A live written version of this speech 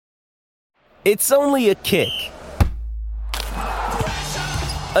It's only a kick,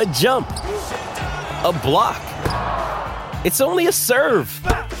 a jump, a block. It's only a serve.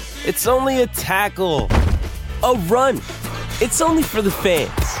 It's only a tackle, a run. It's only for the fans.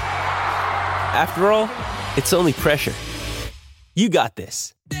 After all, it's only pressure. You got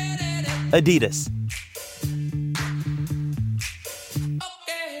this. Adidas.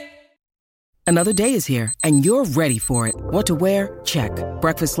 Another day is here, and you're ready for it. What to wear? Check.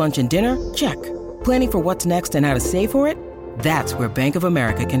 Breakfast, lunch, and dinner? Check. Planning for what's next and how to save for it? That's where Bank of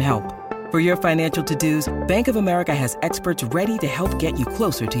America can help. For your financial to-dos, Bank of America has experts ready to help get you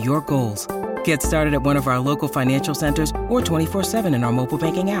closer to your goals. Get started at one of our local financial centers or 24/7 in our mobile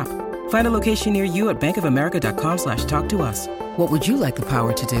banking app. Find a location near you at bankofamerica.com/talktous. What would you like the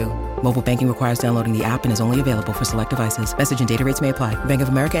power to do? Mobile banking requires downloading the app and is only available for select devices. Message and data rates may apply. Bank of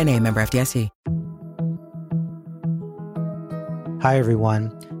America N.A., member FDIC. Hi,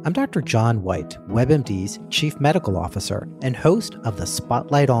 everyone. I'm Dr. John White, WebMD's Chief Medical Officer and host of the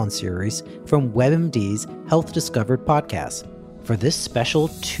Spotlight On series from WebMD's Health Discovered podcast. For this special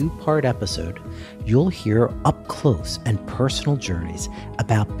two-part episode, you'll hear up-close and personal journeys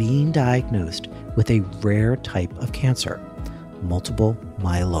about being diagnosed with a rare type of cancer, multiple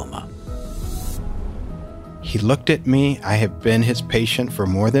myeloma. He looked at me. I have been his patient for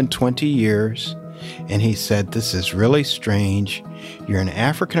more than 20 years, and he said, "This is really strange. You're an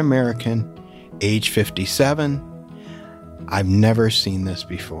African American, age 57. I've never seen this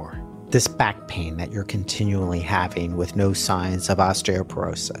before." This back pain that you're continually having with no signs of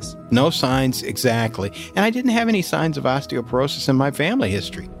osteoporosis. No signs, exactly. And I didn't have any signs of osteoporosis in my family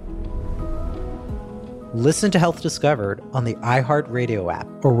history. Listen to Health Discovered on the iHeartRadio app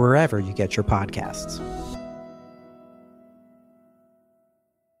or wherever you get your podcasts.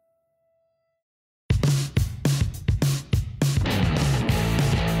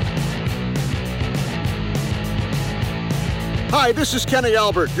 Hi, this is Kenny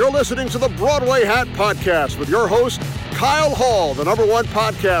Albert. You're listening to the Broadway Hat Podcast with your host, Kyle Hall, the #1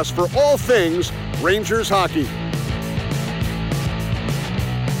 podcast for all things Rangers hockey.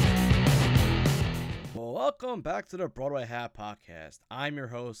 Welcome back to the Broadway Hat Podcast. I'm your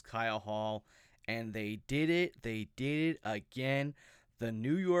host, Kyle Hall, and they did it. They did it again. The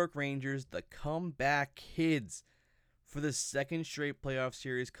New York Rangers, the comeback kids, for the second straight playoff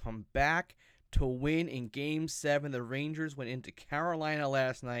series, come back to win in Game 7. The Rangers went into Carolina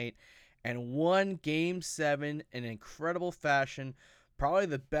last night and won Game 7 in incredible fashion. Probably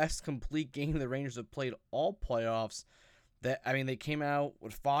the best complete game the Rangers have played all playoffs. They came out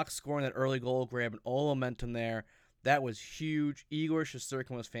with Fox scoring that early goal, grabbing all momentum there. That was huge. Igor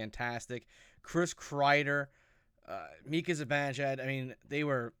Shesterkin was fantastic. Chris Kreider, Mika Zibanejad.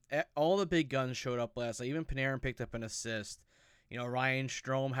 All the big guns showed up last night. Even Panarin picked up an assist. You know, Ryan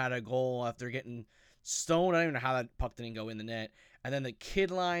Strome had a goal after getting stoned. I don't even know how that puck didn't go in the net. And then the kid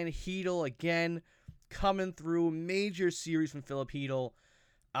line, Hedl again, coming through. Major series from Philip Hedl.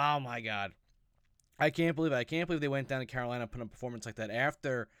 Oh, my God. I can't believe it. I can't believe they went down to Carolina and put a performance like that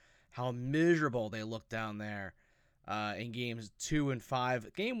after how miserable they looked down there in games 2 and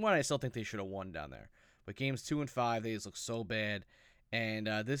 5. Game 1, I still think they should have won down there. But games 2 and 5, they just look so bad. And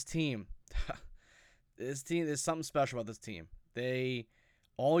this team, there's something special about this team. They,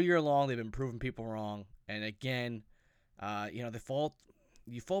 all year long, they've been proving people wrong. And again, you fall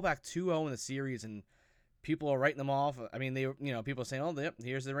back 2-0 in the series, and people are writing them off. People are saying, "Oh, yep,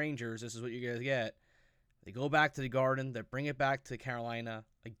 here's the Rangers. This is what you guys get." They go back to the Garden. They bring it back to Carolina.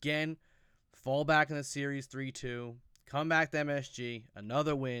 Again, fall back in the series 3-2. Come back to MSG,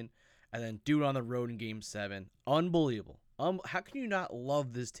 another win, and then do it on the road in Game 7. Unbelievable. How can you not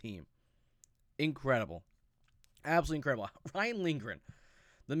love this team? Incredible. Absolutely incredible. Ryan Lindgren,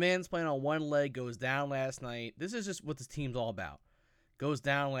 the man's playing on one leg, goes down last night. This is just what this team's all about. Goes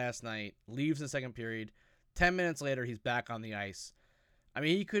down last night, leaves in the second period. 10 minutes later, he's back on the ice.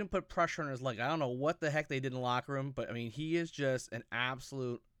 He couldn't put pressure on his leg. I don't know what the heck they did in the locker room, but, he is just an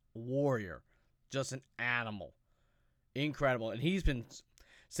absolute warrior. Just an animal. Incredible. And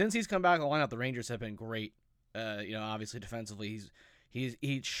since he's come back in the lineup, the Rangers have been great. Obviously defensively, he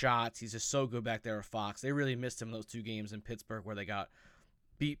eats shots. He's just so good back there with Fox. They really missed him in those 2 games in Pittsburgh where they got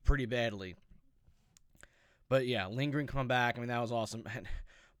beat pretty badly. But, yeah, Lindgren come back. That was awesome. And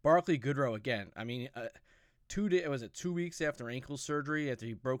Barclay Goodrow again. 2 weeks after ankle surgery, after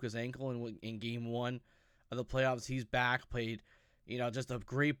he broke his ankle in Game 1 of the playoffs, he's back, played, just a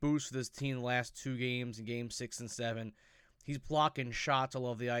great boost for this team the last 2 games in Game 6 and 7. He's blocking shots all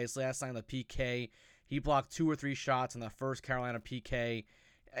over the ice. Last night on the PK, he blocked 2 or 3 shots in the first Carolina PK.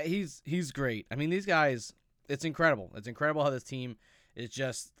 He's great. These guys, it's incredible. It's incredible how this team is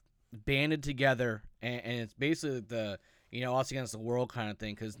just banded together, and it's basically the us against the world kind of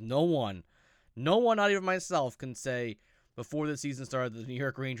thing, because no one, not even myself, can say before the season started the New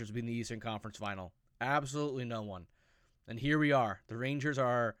York Rangers would be in the Eastern Conference Final. Absolutely no one. And here we are. The Rangers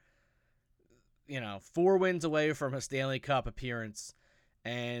are, 4 wins away from a Stanley Cup appearance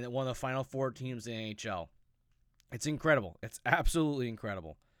and one of the final 4 teams in the NHL. It's incredible. It's absolutely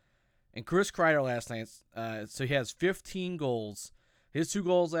incredible. And Chris Kreider last night, so he has 15 goals. His 2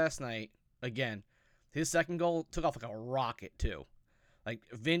 goals last night, again, his second goal took off like a rocket, too. Like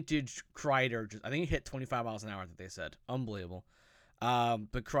vintage Kreider. I think he hit 25 miles an hour, I think they said. Unbelievable.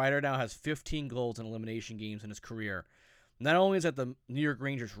 But Kreider now has 15 goals in elimination games in his career. Not only is that the New York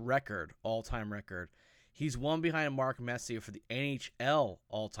Rangers record, all-time record, he's one behind Mark Messier for the NHL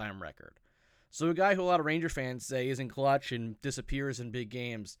all-time record. So a guy who a lot of Ranger fans say isn't clutch and disappears in big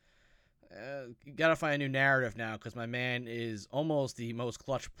games, you got to find a new narrative now, because my man is almost the most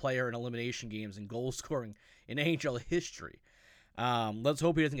clutch player in elimination games and goal scoring in NHL history. Let's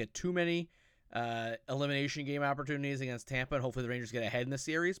hope he doesn't get too many elimination game opportunities against Tampa, and hopefully the Rangers get ahead in the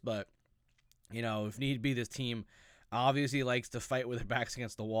series. But, if need be, this team obviously likes to fight with their backs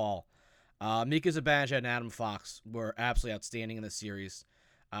against the wall. Mika Zibanejad and Adam Fox were absolutely outstanding in the series.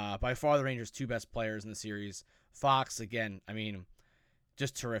 By far the Rangers' 2 best players in the series. Fox, again,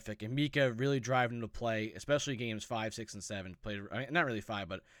 just terrific. And Mika really driving into play, especially games 5, 6, and 7. Not really 5,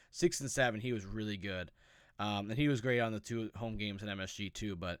 but 6 and 7, he was really good. And he was great on the 2 home games in MSG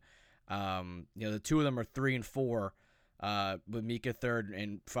too. But the 2 of them are 3 and 4, with Mika 3rd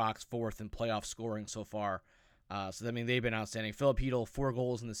and Fox 4th in playoff scoring so far. So they've been outstanding. Philip Hedl, 4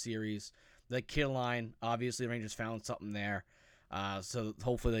 goals in the series. The kid line, obviously the Rangers found something there. So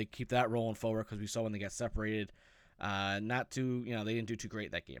hopefully they keep that rolling forward, because we saw when they got separated, they didn't do too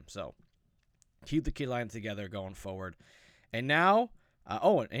great that game. So keep the kid line together going forward. And now,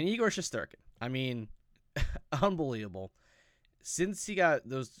 and Igor Shesterkin. Unbelievable. Since he got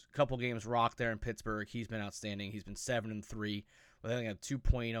those couple games rocked there in Pittsburgh, he's been outstanding. He's been 7-3 with, I think, a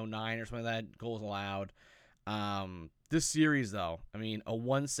 2.09 or something like that goals allowed. This series, though, a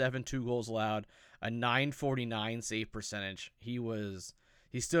 1.72 goals allowed, a 949 save percentage. He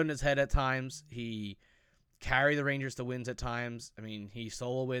stood in his head at times. He carried the Rangers to wins at times. He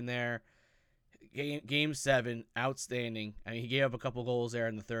solo win there. Game 7, outstanding. I mean, he gave up a couple goals there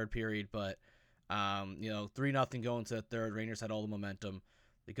in the third period, but 3-0 going to the third. Rangers had all the momentum.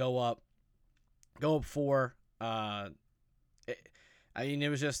 They go up 4. It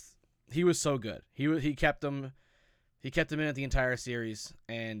was just, he was so good. He kept them in it the entire series,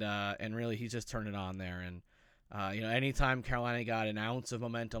 and really he just turned it on there. And anytime Carolina got an ounce of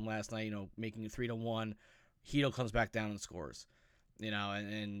momentum last night, making it 3-1, Hedl comes back down and scores.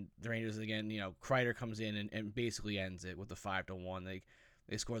 And the Rangers again, Kreider comes in and basically ends it with the 5-1.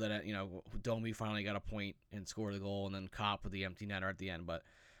 They scored that at, Domi finally got a point and scored the goal, and then Kopp with the empty netter at the end. But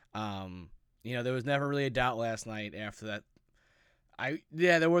there was never really a doubt last night after that.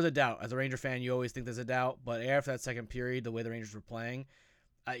 There was a doubt. As a Ranger fan, you always think there's a doubt, but after that second period, the way the Rangers were playing,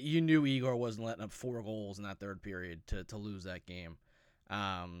 you knew Igor wasn't letting up 4 goals in that third period to lose that game.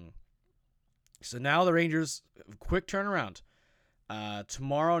 So now the Rangers, quick turnaround.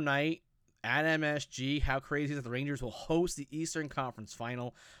 Tomorrow night at MSG, how crazy is it? The Rangers will host the Eastern Conference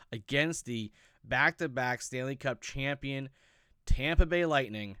Final against the back-to-back Stanley Cup champion Tampa Bay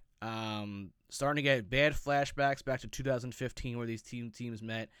Lightning. Starting to get bad flashbacks back to 2015, where these teams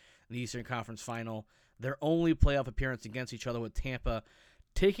met in the Eastern Conference Final. Their only playoff appearance against each other, with Tampa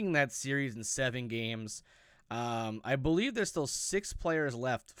taking that series in 7 games. I believe there's still 6 players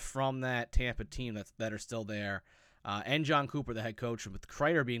left from that Tampa team that are still there, and John Cooper, the head coach, with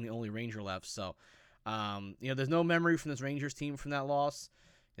Kreider being the only Ranger left. So, there's no memory from this Rangers team from that loss.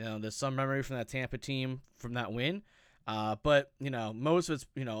 There's some memory from that Tampa team from that win. But most of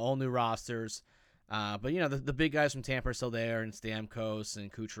it's, all new rosters. But the big guys from Tampa are still there, and Stamkos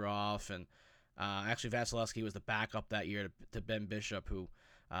and Kucherov, and actually Vasilevsky was the backup that year to Ben Bishop, who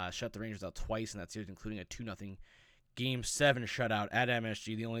shut the Rangers out twice in that series, including a 2-0 Game 7 shutout at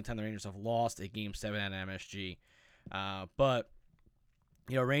MSG, the only time the Rangers have lost a Game 7 at MSG. But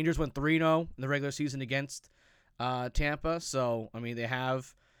Rangers went 3-0 in the regular season against Tampa, so they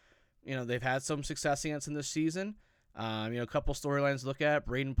have, they've had some success against them this season. A couple storylines to look at.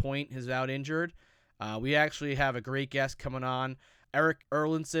 Braden Point is out injured. We actually have a great guest coming on, Erik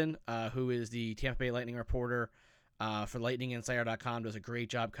Erlendsson, who is the Tampa Bay Lightning reporter for LightningInsider.com. Does a great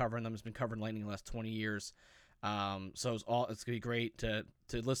job covering them. Has been covering Lightning the last 20 years. So it's going to be great to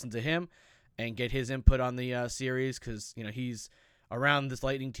listen to him and get his input on the series, because he's around this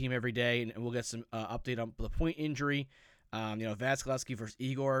Lightning team every day, and we'll get some update on the Point injury. Vasilevsky versus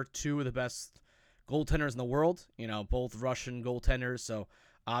Igor, two of the best goaltenders in the world, both Russian goaltenders. So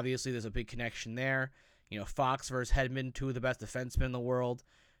obviously there's a big connection there. Fox versus Hedman, two of the best defensemen in the world.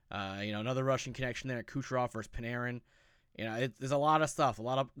 Another Russian connection there. Kucherov versus Panarin. There's a lot of stuff, a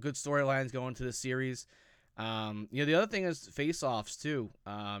lot of good storylines going to this series. The other thing is face-offs too.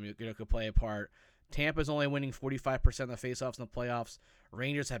 Could play a part. Tampa's only winning 45% of the face-offs in the playoffs.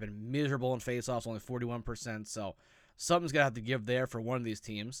 Rangers have been miserable in face-offs, only 41%. So something's gonna have to give there for one of these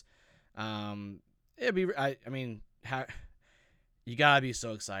teams. You gotta be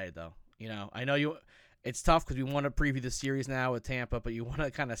so excited though. I know it's tough because we want to preview the series now with Tampa, but you want to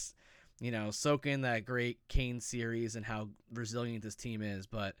kind of, soak in that great Kane series and how resilient this team is.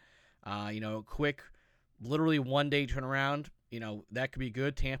 But, quick, literally 1 day turnaround, that could be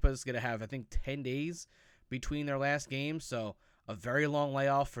good. Tampa's going to have, I think, 10 days between their last game. So a very long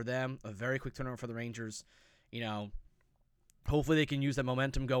layoff for them, a very quick turnaround for the Rangers. Hopefully they can use that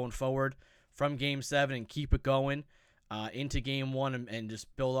momentum going forward from Game 7 and keep it going into Game 1 and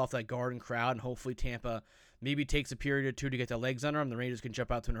just build off that Garden crowd. And hopefully Tampa maybe takes a period or two to get their legs under them. The Rangers can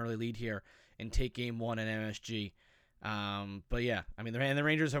jump out to an early lead here and take Game 1 in MSG. The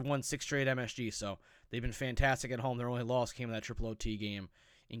Rangers have won 6 straight MSG, so they've been fantastic at home. Their only loss came in that triple OT game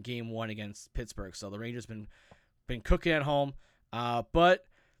in Game 1 against Pittsburgh. So the Rangers been cooking at home. But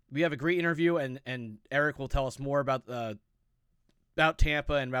we have a great interview, and Erik will tell us more about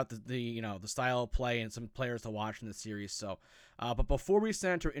Tampa and about the style of play and some players to watch in the series. So, but before we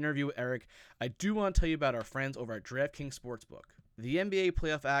start into our interview with Erik, I do want to tell you about our friends over at DraftKings Sportsbook. The NBA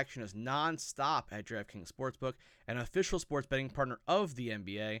playoff action is non-stop at DraftKings Sportsbook, an official sports betting partner of the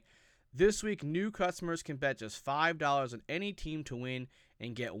NBA. This week, new customers can bet just $5 on any team to win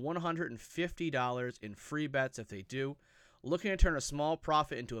and get $150 in free bets if they do. Looking to turn a small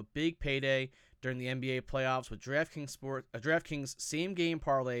profit into a big payday during the NBA playoffs with DraftKings same-game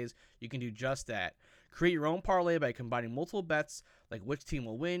parlays, you can do just that. Create your own parlay by combining multiple bets like which team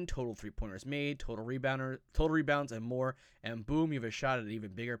will win, total three-pointers made, total rebounds, and more, and boom, you have a shot at an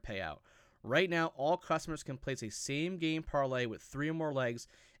even bigger payout. Right now, all customers can place a same-game parlay with 3 or more legs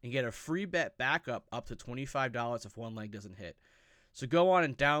and get a free bet back up to $25 if one leg doesn't hit. So go on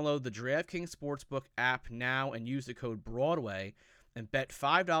and download the DraftKings Sportsbook app now and use the code BROADWAY and bet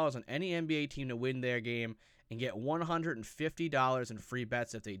 $5 on any NBA team to win their game and get $150 in free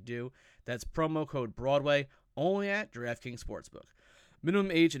bets if they do. That's promo code BROADWAY only at DraftKings Sportsbook.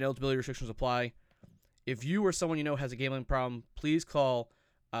 Minimum age and eligibility restrictions apply. If you or someone you know has a gambling problem, please call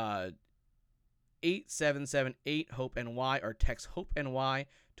 877-8-HOPE-NY or text HOPE-NY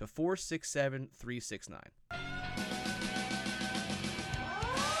to 467-369.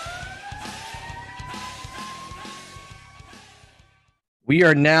 We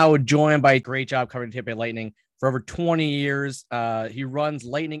are now joined by a great job covering the Tampa Bay Lightning for over 20 years. He runs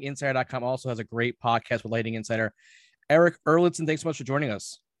lightninginsider.com, also has a great podcast with Lightning Insider. Erik Erlendsson, thanks so much for joining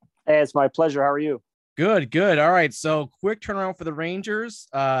us. Hey, it's my pleasure. How are you? Good. All right, so quick turnaround for the Rangers.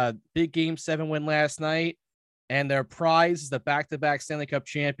 Big Game 7 win last night, and their prize is the back-to-back Stanley Cup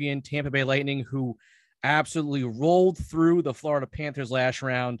champion Tampa Bay Lightning, who absolutely rolled through the Florida Panthers last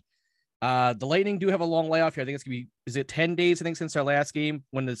round. The Lightning do have a long layoff here. I think it's going to be, is it 10 days, I think, since our last game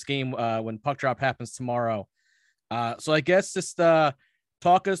when puck drop happens tomorrow. So I guess just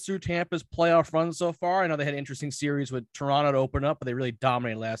talk us through Tampa's playoff run so far. I know they had an interesting series with Toronto to open up, but they really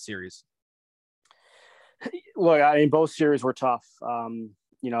dominated last series. Look, I mean, both series were tough.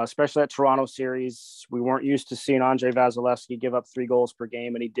 Especially that Toronto series, we weren't used to seeing Andrei Vasilevsky give up 3 goals per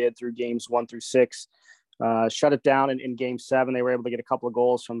game, and he did through games 1 through 6. Shut it down in Game 7. They were able to get a couple of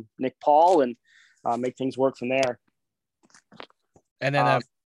goals from Nick Paul and make things work from there. And then,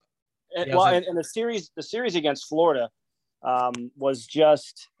 the series against Florida was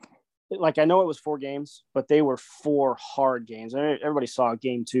just like, I know it was 4 games, but they were 4 hard games. Everybody saw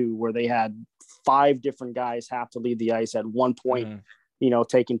Game 2 where they had 5 different guys have to leave the ice at one point,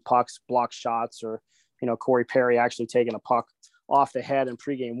 taking pucks, block shots, or Corey Perry actually taking a puck off the head in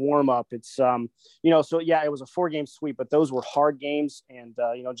pregame warm-up. It's it was a 4-game sweep, but those were hard games. And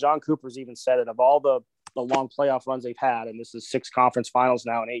John Cooper's even said it, of all the long playoff runs they've had, and this is 6 conference finals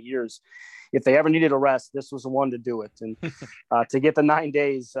now in 8 years, if they ever needed a rest, this was the one to do it. And to get the 9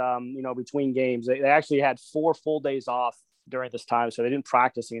 days between games, they actually had 4 full days off during this time, so they didn't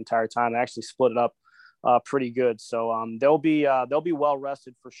practice the entire time. They actually split it up pretty good. So they'll be well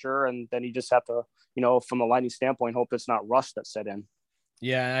rested for sure. And then you just have to, from a Lightning standpoint, hope it's not rust that set in.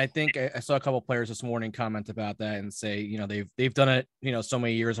 Yeah, and I think I saw a couple of players this morning comment about that and say, they've done it, so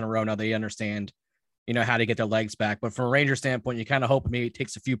many years in a row now. They understand, how to get their legs back. But from a Ranger standpoint, you kind of hope maybe it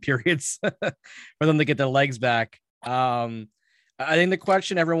takes a few periods for them to get their legs back. I think the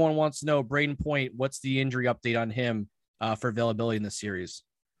question everyone wants to know, Braden Point, what's the injury update on him for availability in the series?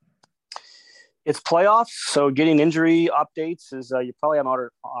 It's playoffs, so getting injury updates is you probably have an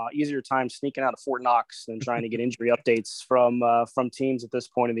easier time sneaking out of Fort Knox than trying to get injury updates from teams at this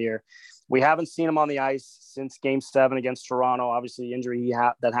point of the year. We haven't seen him on the ice since Game 7 against Toronto. Obviously, the injury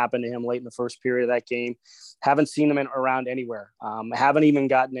that happened to him late in the first period of that game. Haven't seen him around anywhere. Haven't even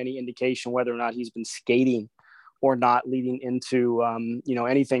gotten any indication whether or not he's been skating or not leading into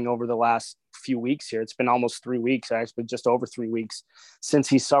anything over the last few weeks here. It's been almost 3 weeks, actually just over 3 weeks since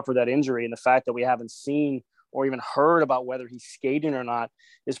he suffered that injury. And the fact that we haven't seen or even heard about whether he's skating or not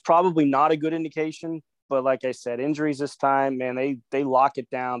is probably not a good indication. But like I said, injuries this time, man, they lock it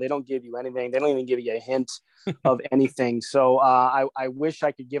down. They don't give you anything. They don't even give you a hint of anything. So I wish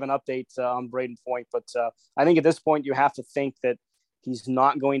I could give an update on Braden Point, but I think at this point you have to think that he's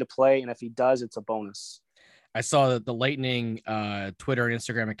not going to play. And if he does, it's a bonus. I saw that the Lightning Twitter and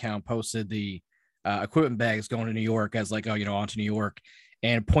Instagram account posted the equipment bags going to New York as like, on to New York.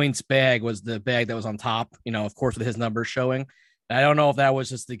 And Point's bag was the bag that was on top, of course, with his numbers showing. I don't know if that was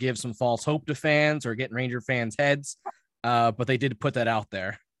just to give some false hope to fans or getting Ranger fans' heads, but they did put that out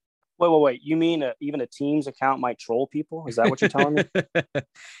there. Wait. You mean even a team's account might troll people? Is that what you're telling me?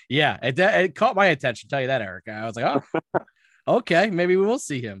 Yeah, it caught my attention, tell you that, Eric. I was like, oh, okay, maybe we will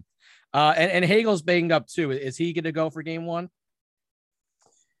see him. And Hagel's banged up too. Is he going to go for Game 1?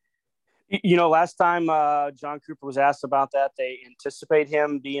 Last time John Cooper was asked about that, they anticipate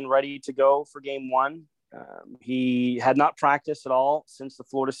him being ready to go for Game 1. He had not practiced at all since the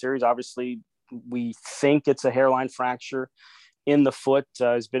Florida series. Obviously, we think it's a hairline fracture in the foot.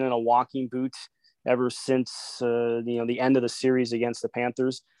 He's been in a walking boot ever since the end of the series against the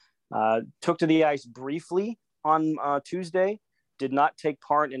Panthers. Took to the ice briefly on Tuesday. Did not take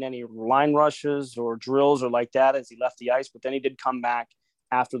part in any line rushes or drills or like that as he left the ice, but then he did come back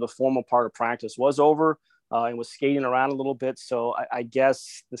after the formal part of practice was over and was skating around a little bit. So I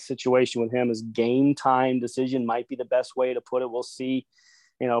guess the situation with him is game time decision might be the best way to put it. We'll see,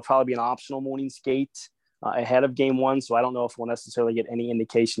 probably be an optional morning skate ahead of Game 1. So I don't know if we'll necessarily get any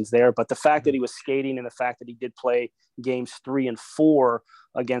indications there, but the fact that he was skating and the fact that he did play Games 3 and 4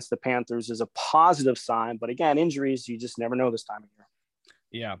 against the Panthers is a positive sign. But again, injuries, you just never know this time of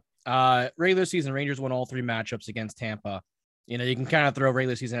year. Yeah. Regular season, Rangers won all 3 matchups against Tampa. You can kind of throw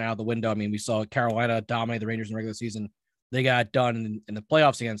regular season out the window. I mean, we saw Carolina dominate the Rangers in regular season. They got done in the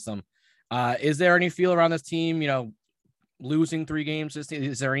playoffs against them. Is there any feel around this team, losing 3 games?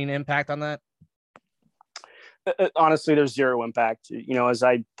 Is there any impact on that? Honestly, there's zero impact. As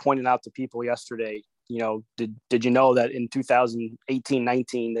I pointed out to people yesterday, did you know that in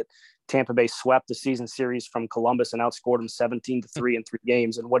 2018-19 that Tampa Bay swept the season series from Columbus and outscored them 17-3 in 3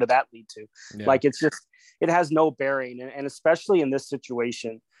 games? And what did that lead to? Yeah. It has no bearing. And especially in this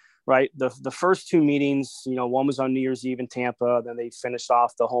situation, right? The first 2 meetings, one was on New Year's Eve in Tampa. Then they finished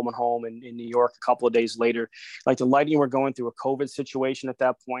off the home and home in New York a couple of days later. Like the Lightning were going through a COVID situation at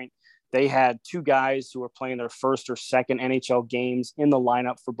that point. They had 2 guys who were playing their first or second NHL games in the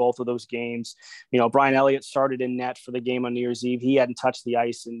lineup for both of those games. Brian Elliott started in net for the game on New Year's Eve. He hadn't touched the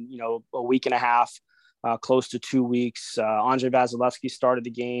ice in, a week and a half, close to 2 weeks. Andrei Vasilevsky started the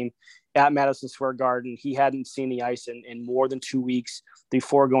game at Madison Square Garden. He hadn't seen the ice in more than 2 weeks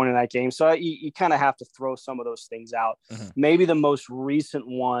before going to that game. So you kind of have to throw some of those things out. Mm-hmm. Maybe the most recent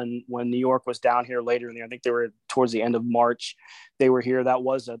one when New York was down here later in the year, I think they were towards the end of March, they were here. That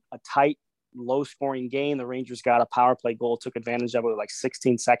was a tight, low-scoring game. The Rangers got a power play goal, took advantage of it with like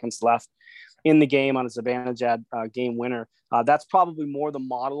 16 seconds left in the game on his advantage at game winner. That's probably more the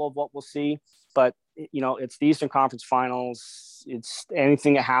model of what we'll see. But, it's the Eastern Conference Finals. It's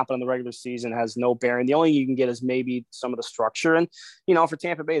anything that happened in the regular season has no bearing. The only you can get is maybe some of the structure. And, for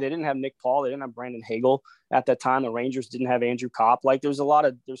Tampa Bay, they didn't have Nick Paul. They didn't have Brandon Hagel at that time. The Rangers didn't have Andrew Kopp. Like there's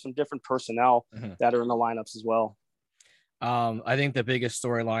some different personnel that are in the lineups as well. I think the biggest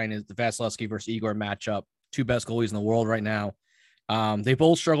storyline is the Vasilevsky versus Igor matchup. 2 best goalies in the world right now. They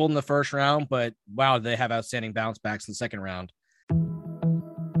both struggled in the first round, but wow, they have outstanding bounce backs in the second round.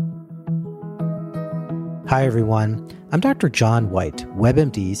 Hi, everyone. I'm Dr. John White,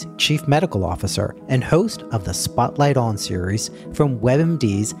 WebMD's Chief Medical Officer and host of the Spotlight On series from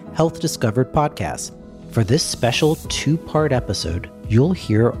WebMD's Health Discovered podcast. For this special 2-part episode, you'll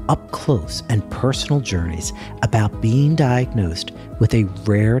hear up close and personal journeys about being diagnosed with a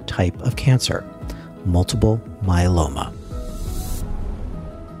rare type of cancer, multiple myeloma.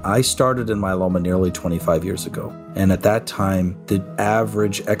 I started in myeloma nearly 25 years ago. And at that time, the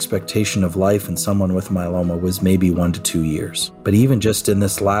average expectation of life in someone with myeloma was maybe 1 to 2 years. But even just in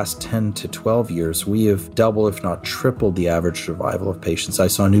this last 10 to 12 years, we have doubled, if not tripled, the average survival of patients. I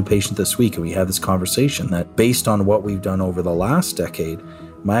saw a new patient this week, and we had this conversation that based on what we've done over the last decade,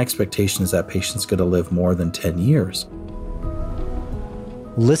 my expectation is that patient's going to live more than 10 years.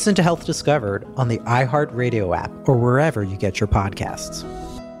 Listen to Health Discovered on the iHeartRadio app or wherever you get your podcasts.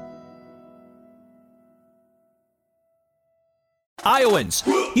 Iowans,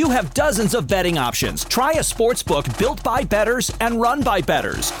 you have dozens of betting options. Try a sports book built by bettors and run by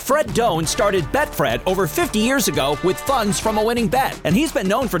bettors. Fred Doan started Betfred over 50 years ago with funds from a winning bet, and he's been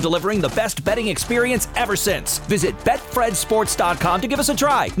known for delivering the best betting experience ever since. Visit betfredsports.com to give us a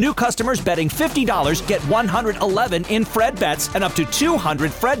try. New customers betting $50 get 111 in Fred bets and up to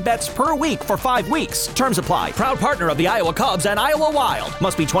 200 Fred bets per week for 5 weeks. Terms apply. Proud partner of the Iowa Cubs and Iowa Wild.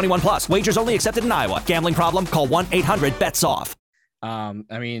 Must be 21 plus. Wagers only accepted in Iowa. Gambling problem? Call 1-800-BETS-OFF. I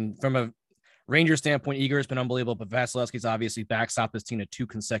mean, from a Ranger standpoint, Igor's been unbelievable, but Vasilevsky's obviously backstopped this team to 2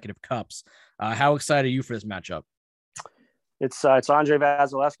 consecutive cups. How excited are you for this matchup? It's Andre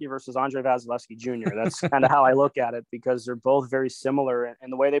Vasilevsky versus Andre Vasilevsky Jr. That's kind of how I look at it, because they're both very similar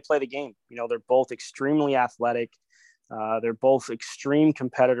in the way they play the game. You know, they're both extremely athletic. They're both extreme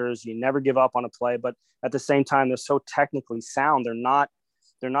competitors. You never give up on a play, but at the same time, they're so technically sound.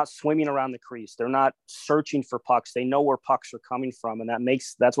 They're not swimming around the crease. They're not searching for pucks. They know where pucks are coming from. And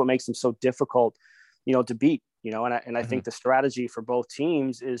that's what makes them so difficult, you know, to beat, you know, and I think the strategy for both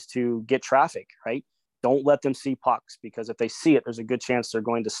teams is to get traffic, right? Don't let them see pucks, because if they see it, there's a good chance they're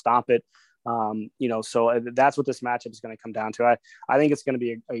going to stop it. You know, so that's what this matchup is going to come down to. I think it's going to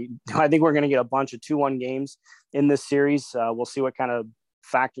be I think we're going to get a bunch of 2-1 games in this series. We'll see what kind of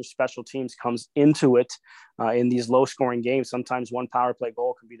factor special teams comes into it in these low scoring games. Sometimes one power play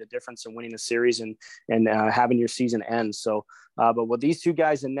goal can be the difference in winning a series and having your season end. So, but with these two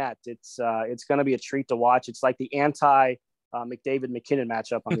guys in net, it's going to be a treat to watch. It's like the anti McDavid McKinnon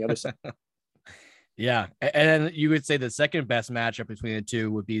matchup on the other side. Yeah. And then you would say the second best matchup between the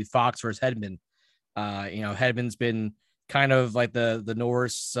two would be Fox versus Hedman. You know, Hedman's been kind of like the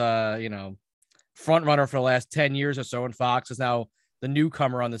Norris, you know, front runner for the last 10 years or so. And Fox is now the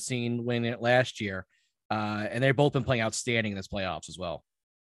newcomer on the scene, winning it last year. And they've both been playing outstanding in this playoffs as well.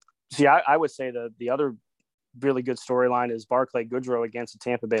 See, I would say the other really good storyline is Barclay Goodrow against the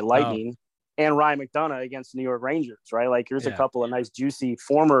Tampa Bay Lightning and Ryan McDonough against the New York Rangers, right? Like, here's a couple of nice, juicy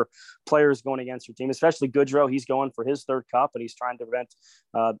former players going against your team, especially Goodrow. He's going for his 3rd cup, and he's trying to prevent,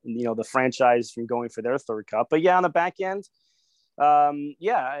 you know, the franchise from going for their 3rd cup. But yeah, on the back end, I mean,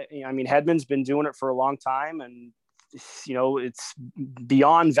 Hedman's been doing it for a long time, and you know, it's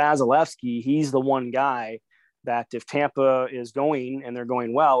beyond Vasilevsky. He's the one guy that if Tampa is going and they're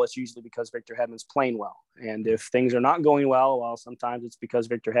going well, it's usually because Victor Hedman's playing well. And if things are not going well, sometimes it's because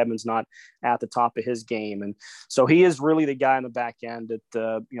Victor Hedman's not at the top of his game. And so he is really the guy on the back end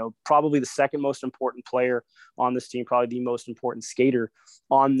that, you know, probably the second most important player on this team, probably the most important skater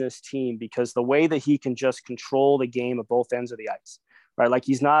on this team, because the way that he can just control the game at both ends of the ice, right? Like,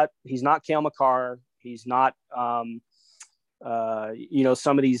 he's not Cale Makar. He's not, you know,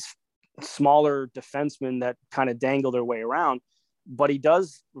 some of these smaller defensemen that kind of dangle their way around, but he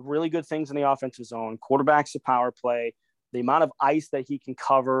does really good things in the offensive zone, quarterbacks the power play, the amount of ice that he can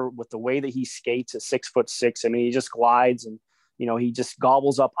cover with the way that he skates at 6'6". I mean, he just glides and, you know, he just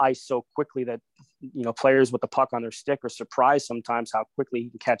gobbles up ice so quickly that, you know, players with the puck on their stick are surprised sometimes how quickly he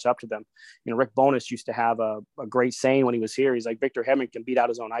can catch up to them. You know, Rick Bowness used to have a great saying when he was here. He's like, Victor Hedman can beat out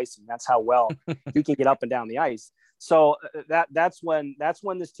his own ice, and that's how well he can get up and down the ice. So that's when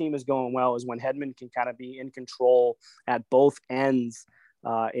this team is going well, is when Hedman can kind of be in control at both ends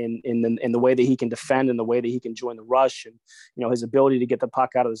in the way that he can defend and the way that he can join the rush, and, you know, his ability to get the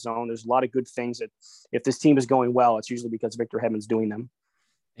puck out of the zone. There's a lot of good things that if this team is going well, it's usually because Victor Hedman's doing them.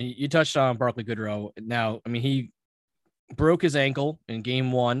 And you touched on Barclay Goodrow. Now, I mean, he broke his ankle in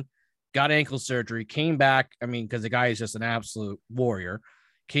game 1, got ankle surgery, came back. I mean, because the guy is just an absolute warrior.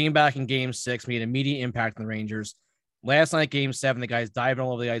 Came back in game 6, made an immediate impact on the Rangers. Last night, game 7, the guy's diving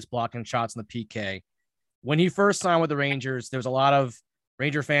all over the ice, blocking shots in the PK. When he first signed with the Rangers, there was a lot of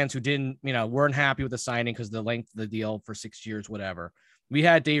Ranger fans who weren't happy with the signing because of the length of the deal for 6 years, whatever. We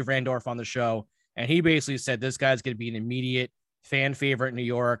had Dave Randorf on the show, and he basically said this guy's going to be an immediate fan favorite in New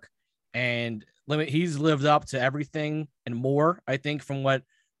York, and he's lived up to everything and more, I think, from what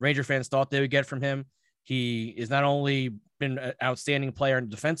Ranger fans thought they would get from him. He is not only been an outstanding player in the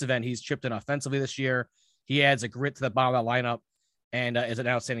defensive end, he's chipped in offensively this year. He adds a grit to the bottom of that lineup and is an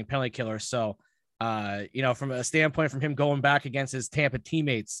outstanding penalty killer. So From a standpoint from him going back against his Tampa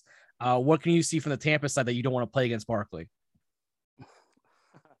teammates, what can you see from the Tampa side that you don't want to play against Barkley?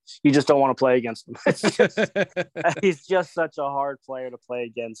 You just don't want to play against him. He's just such a hard player to play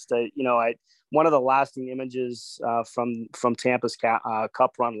against. One of the lasting images from Tampa's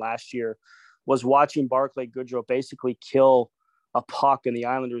Cup run last year was watching Barclay Goodrow basically kill a puck in the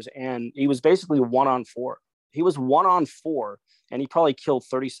Islanders' end. He was basically 1-on-4. He was 1-on-4, and he probably killed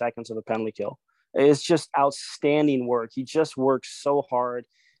 30 seconds of the penalty kill. It's just outstanding work. He just works so hard.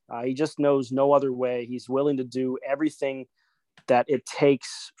 He just knows no other way. He's willing to do everything that it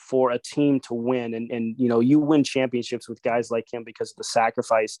takes for a team to win. And you win championships with guys like him because of the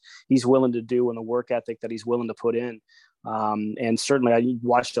sacrifice he's willing to do and the work ethic that he's willing to put in. And certainly I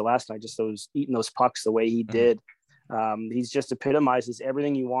watched it last night, just eating those pucks the way he did. He's just epitomizes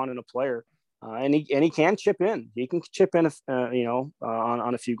everything you want in a player. And he can chip in. He can chip in,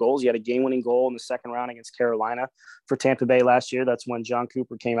 on a few goals. He had a game-winning goal in the second round against Carolina for Tampa Bay last year. That's when John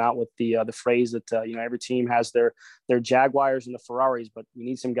Cooper came out with the phrase that every team has their Jaguars and the Ferraris, but you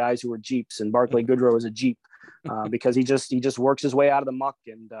need some guys who are Jeeps. And Barclay Goodrow is a Jeep because he just works his way out of the muck,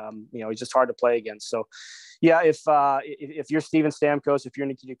 and he's just hard to play against. So, yeah, if you're Steven Stamkos, if you're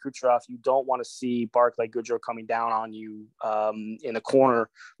Nikita Kucherov, you don't want to see Barclay Goodrow coming down on you in a corner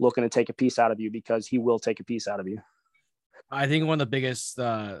looking to take a piece out of you, because he will take a piece out of you. I think one of the biggest,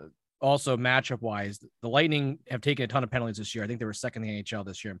 also matchup wise, the Lightning have taken a ton of penalties this year. I think they were second in the NHL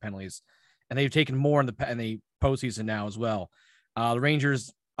this year in penalties, and they've taken more in the postseason now as well. The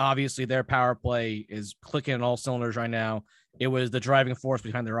Rangers, obviously, their power play is clicking on all cylinders right now. It was the driving force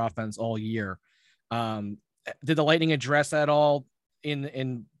behind their offense all year. Did the Lightning address that all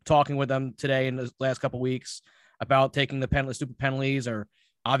in talking with them today in the last couple of weeks about taking the stupid penalties? Or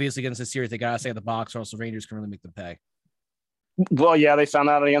obviously against the series, they got to stay at the box, or else the Rangers can really make them pay. Well, yeah, they found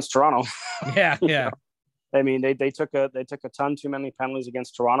out against Toronto. Yeah. I mean, they took a ton too many penalties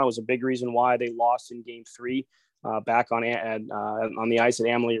against Toronto. It was a big reason why they lost in Game 3 back on the ice at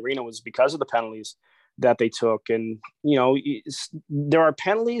Amalie Arena, was because of the penalties that they took. And there are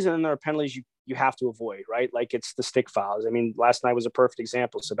penalties, and then there are penalties you have to avoid, right? Like it's the stick fouls. I mean, last night was a perfect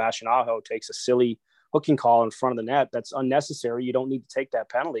example. Sebastian Aho takes a silly hooking call in front of the net. That's unnecessary. You don't need to take that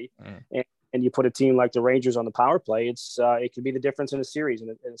penalty. And you put a team like the Rangers on the power play. It could be the difference in a series. And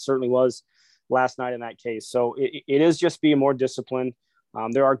it certainly was last night in that case. So it is just being more disciplined.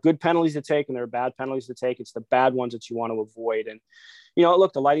 There are good penalties to take and there are bad penalties to take. It's the bad ones that you want to avoid. And,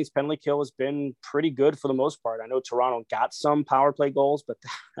 look, the Lightning's penalty kill has been pretty good for the most part. I know Toronto got some power play goals, but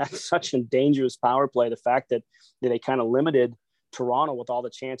that's such a dangerous power play. The fact that they kind of limited Toronto with all the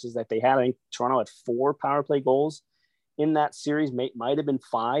chances that they had. I think Toronto had 4 power play goals in that series, might have been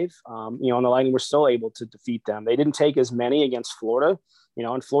 5. And the Lightning were still able to defeat them. They didn't take as many against Florida,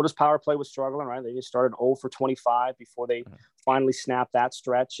 and Florida's power play was struggling, right? They just started 0 for 25 before they finally snapped that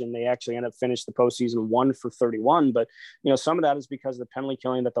stretch, and they actually ended up finished the postseason 1 for 31. But, some of that is because of the penalty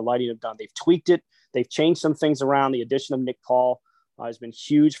killing that the Lightning have done. They've tweaked it. They've changed some things around. The addition of Nick Paul has been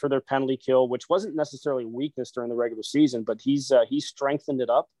huge for their penalty kill, which wasn't necessarily a weakness during the regular season, but he's strengthened it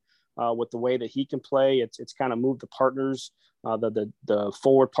up. With the way that he can play, it's kind of moved the partners, the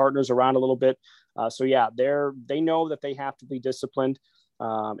forward partners around a little bit. So yeah, they know that they have to be disciplined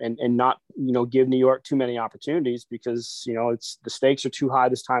and not give New York too many opportunities, because it's the stakes are too high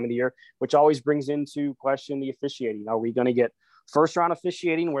this time of the year, which always brings into question the officiating. Are we going to get first round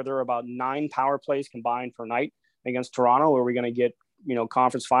officiating where there are about 9 power plays combined per night against Toronto, or are we going to get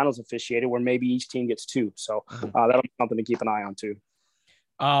conference finals officiated where maybe each team gets 2? So that'll be something to keep an eye on too.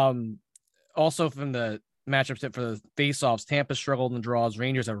 Also from the matchup tip for the faceoffs, Tampa struggled in the draws.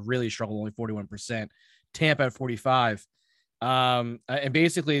 Rangers have really struggled, only 41%. Tampa at 45. And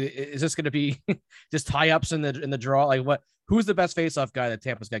basically, is this going to be just tie-ups in the draw? Like who's the best faceoff guy that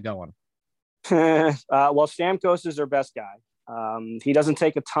Tampa's got going? Well, Stamkos is their best guy. He doesn't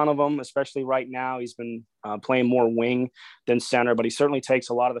take a ton of them, especially right now. He's been playing more wing than center, but he certainly takes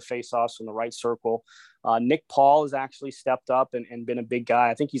a lot of the faceoffs from the right circle. Nick Paul has actually stepped up and been a big guy.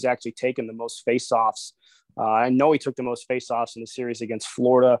 I think he's actually taken the most faceoffs. I know he took the most faceoffs in the series against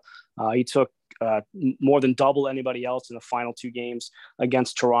Florida. He took more than double anybody else in the final 2 games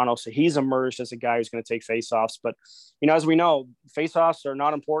against Toronto. So he's emerged as a guy who's going to take faceoffs. But, as we know, faceoffs are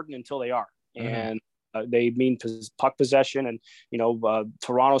not important until they are. And they mean puck possession. And,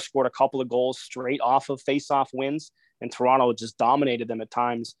 Toronto scored a couple of goals straight off of faceoff wins, and Toronto just dominated them at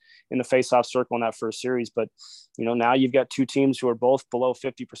times in the faceoff circle in that first series. But, now you've got 2 teams who are both below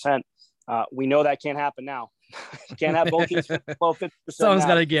 50%. We know that can't happen now. Can't have both teams below 50%. Someone's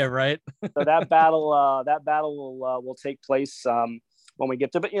got to give, right? So that battle will take place when we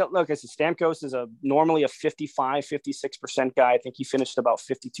get to, but look, I said Stamkos is normally a 55, 56% guy. I think he finished about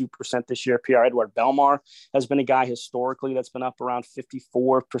 52% this year. Pierre-Edouard Bellemare has been a guy historically that's been up around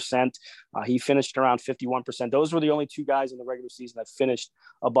 54%. He finished around 51%. Those were the only two guys in the regular season that finished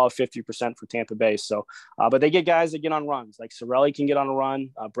above 50% for Tampa Bay. So, but they get guys that get on runs. Like Cirelli can get on a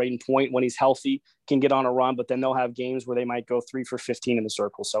run. Braden Point, when he's healthy, can get on a run, but then they'll have games where they might go 3 for 15 in the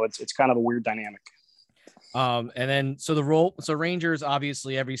circle. So it's kind of a weird dynamic. And then so Rangers,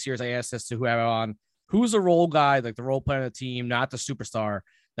 obviously every series I ask this to whoever on, who's the role guy, like the role player of the team, not the superstar,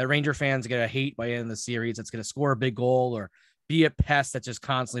 that Ranger fans are going to hate by the end of the series. That's going to score a big goal or be a pest that just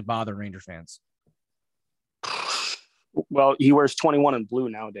constantly bothers Ranger fans. Well, he wears 21 in blue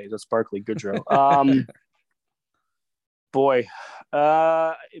nowadays. That's Barclay Goodrow.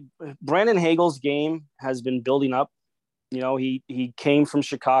 Brandon Hagel's game has been building up. He came from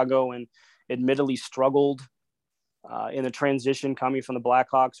Chicago and admittedly struggled in the transition coming from the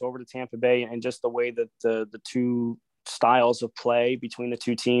Blackhawks over to Tampa Bay, and just the way that the two styles of play between the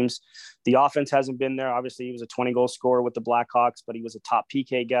two teams. The offense hasn't been there. Obviously, he was a 20-goal scorer with the Blackhawks, but he was a top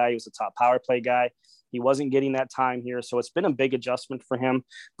PK guy. He was a top power play guy. He wasn't getting that time here, so it's been a big adjustment for him.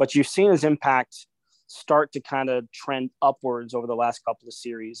 But you've seen his impact start to kind of trend upwards over the last couple of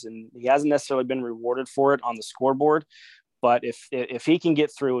series, and he hasn't necessarily been rewarded for it on the scoreboard. But if he can get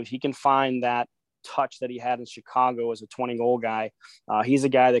through, if he can find that touch that he had in Chicago as a 20-goal guy, he's a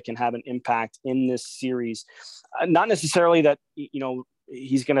guy that can have an impact in this series. Not necessarily that,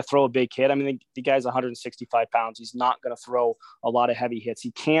 he's going to throw a big hit. I mean, the guy's 165 pounds. He's not going to throw a lot of heavy hits.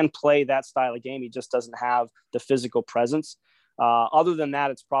 He can play that style of game. He just doesn't have the physical presence. Other than that,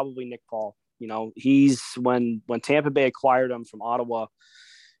 it's probably Nick Paul. He's when Tampa Bay acquired him from Ottawa,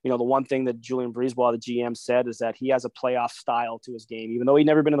 the one thing that Julian Brisebois, the GM, said is that he has a playoff style to his game. Even though he'd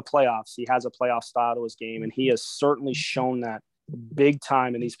never been in the playoffs, he has a playoff style to his game. And he has certainly shown that big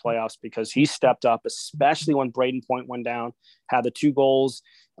time in these playoffs, because he stepped up, especially when Braden Point went down, had the 2 goals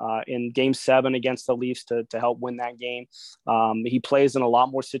in Game 7 against the Leafs to help win that game. He plays in a lot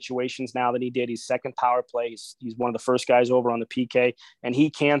more situations now than he did. He's second power play. He's one of the first guys over on the PK, and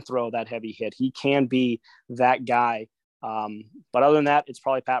he can throw that heavy hit. He can be that guy. But other than that, it's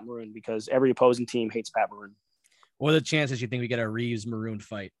probably Pat Maroon, because every opposing team hates Pat Maroon. What are the chances you think we get a Reeves Maroon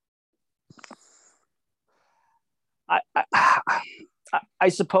fight? I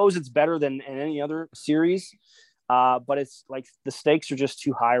suppose it's better than in any other series, but it's like the stakes are just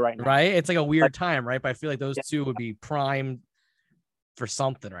too high right now. Right? It's like a weird time, right? But I feel like those two would be primed for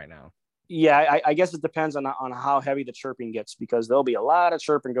something right now. Yeah, I guess it depends on how heavy the chirping gets, because there'll be a lot of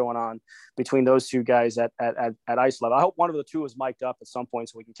chirping going on between those two guys at ice level. I hope one of the two is mic'd up at some point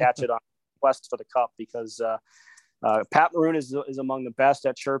so we can catch it on quest for the cup, because Pat Maroon is among the best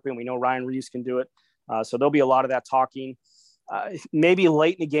at chirping. We know Ryan Reeves can do it. So there'll be a lot of that talking. Maybe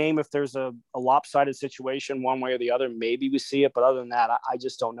late in the game, if there's a lopsided situation one way or the other, maybe we see it. But other than that, I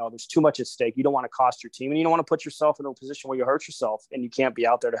just don't know. There's too much at stake. You don't want to cost your team, and you don't want to put yourself in a position where you hurt yourself and you can't be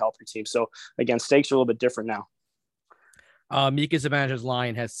out there to help your team. So again, stakes are a little bit different now. Mika Zibanejad's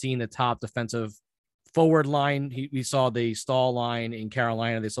line has seen the top defensive forward line. We saw the Stahl line in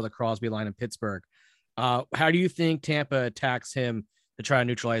Carolina. They saw the Crosby line in Pittsburgh. How do you think Tampa attacks him to try to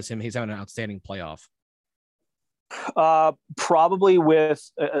neutralize him? He's having an outstanding playoff. Probably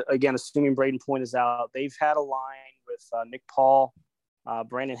with, again, assuming Braden Point is out, they've had a line with Nick Paul,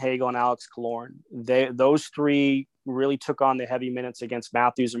 Brandon Hagel, and Alex Killorn. Those three really took on the heavy minutes against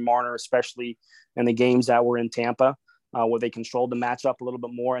Matthews and Marner, especially in the games that were in Tampa, where they controlled the matchup a little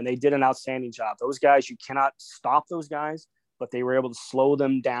bit more, and they did an outstanding job. Those guys, you cannot stop those guys, but they were able to slow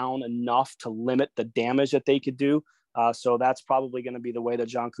them down enough to limit the damage that they could do. So that's probably going to be the way that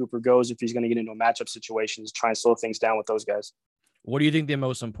John Cooper goes if he's going to get into a matchup situation, is try and slow things down with those guys. What do you think the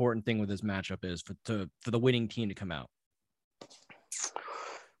most important thing with this matchup is for the winning team to come out?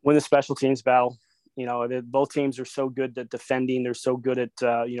 Win the special teams battle. Both teams are so good at defending. They're so good at,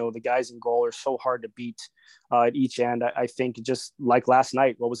 the guys in goal are so hard to beat at each end. I think just like last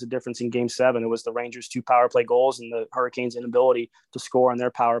night, what was the difference in Game 7? It was the Rangers' 2 power play goals and the Hurricanes' inability to score on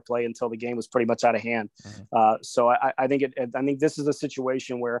their power play until the game was pretty much out of hand. Mm-hmm. So I think this is a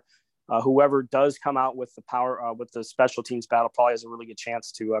situation where whoever does come out with with the special teams battle probably has a really good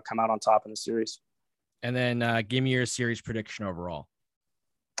chance to come out on top in the series. And then give me your series prediction overall.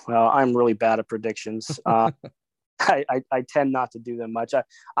 I'm really bad at predictions. I tend not to do them much.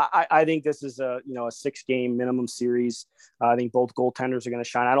 I think this is a 6-game minimum series. I think both goaltenders are going to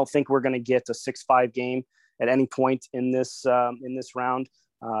shine. I don't think we're going to get a 6-5 game at any point in this round.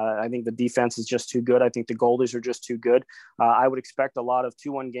 I think the defense is just too good. I think the goalies are just too good. I would expect a lot of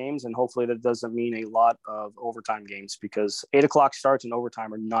 2-1 games, and hopefully that doesn't mean a lot of overtime games, because 8 o'clock starts and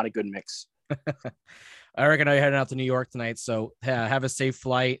overtime are not a good mix. Erik and I are heading out to New York tonight, so have a safe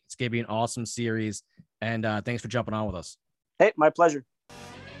flight. It's going to be an awesome series, and thanks for jumping on with us. Hey, my pleasure.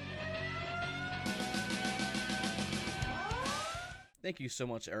 Thank you so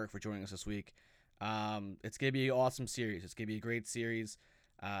much, Erik, for joining us this week. It's going to be an awesome series. It's going to be a great series.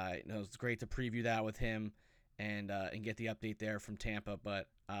 It's great to preview that with him and get the update there from Tampa. But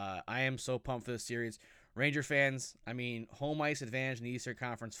I am so pumped for this series. Ranger fans, I mean, home ice advantage in the Eastern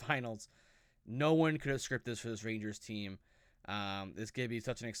Conference Finals. No one could have scripted this for this Rangers team. It's going to be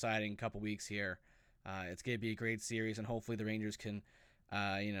such an exciting couple weeks here. It's going to be a great series, and hopefully the Rangers can,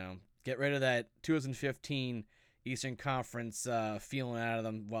 get rid of that 2015 Eastern Conference feeling out of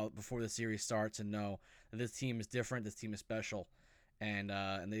them before the series starts, and know that this team is different, this team is special, and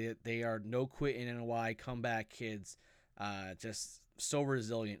they are no quit in NY comeback kids, just so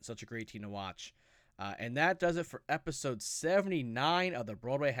resilient, such a great team to watch. And that does it for episode 79 of the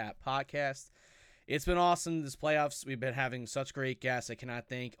Broadway Hat Podcast. It's been awesome this playoffs. We've been having such great guests. I cannot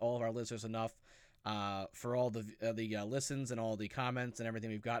thank all of our listeners enough for all the listens and all the comments and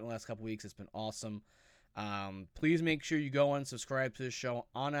everything we've gotten the last couple weeks. It's been awesome. Please make sure you go and subscribe to the show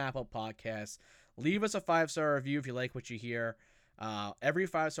on Apple Podcasts. Leave us a 5-star review if you like what you hear. Every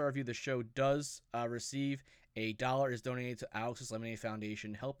 5-star review the show does receive $1 is donated to Alex's Lemonade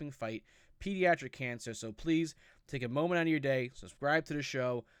Foundation, helping fight pediatric cancer. So please take a moment out of your day, subscribe to the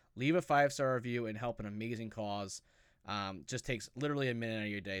show, leave a 5-star review, and help an amazing cause. Just takes literally a minute out of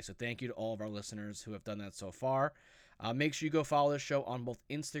your day. So thank you to all of our listeners who have done that so far. Make sure you go follow the show on both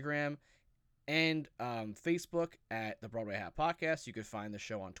Instagram and Facebook at the Broadway Hat Podcast. You can find the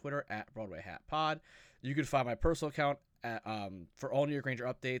show on Twitter at Broadway Hat Pod. You can find my personal account at, for all New York Ranger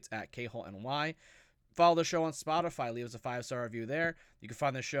updates at KHallNY. Follow the show on Spotify. Leave us a 5-star review there. You can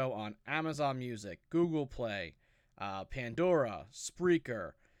find the show on Amazon Music, Google Play, Pandora,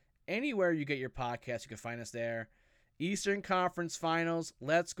 Spreaker. Anywhere you get your podcast, you can find us there. Eastern Conference Finals.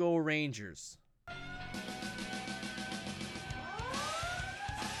 Let's go Rangers.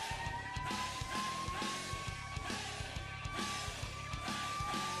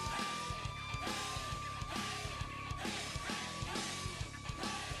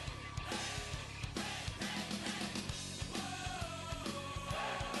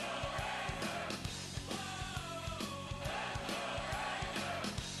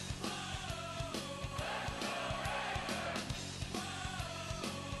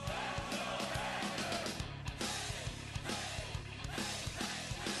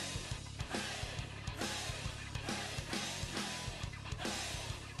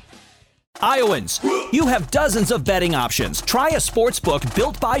 Iowans, you have dozens of betting options. Try a sports book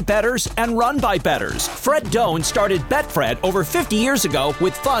built by bettors and run by bettors. Fred Doan started Betfred over 50 years ago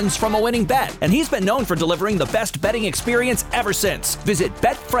with funds from a winning bet, and he's been known for delivering the best betting experience ever since. Visit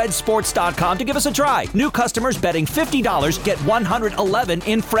betfredsports.com to give us a try. New customers betting $50 get 111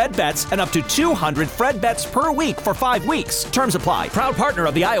 in Fred bets and up to 200 Fred bets per week for 5 weeks. Terms apply. Proud partner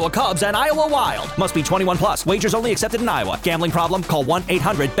of the Iowa Cubs and Iowa Wild. Must be 21 plus. Wagers only accepted in Iowa. Gambling problem? Call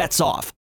 1-800-BETS-OFF.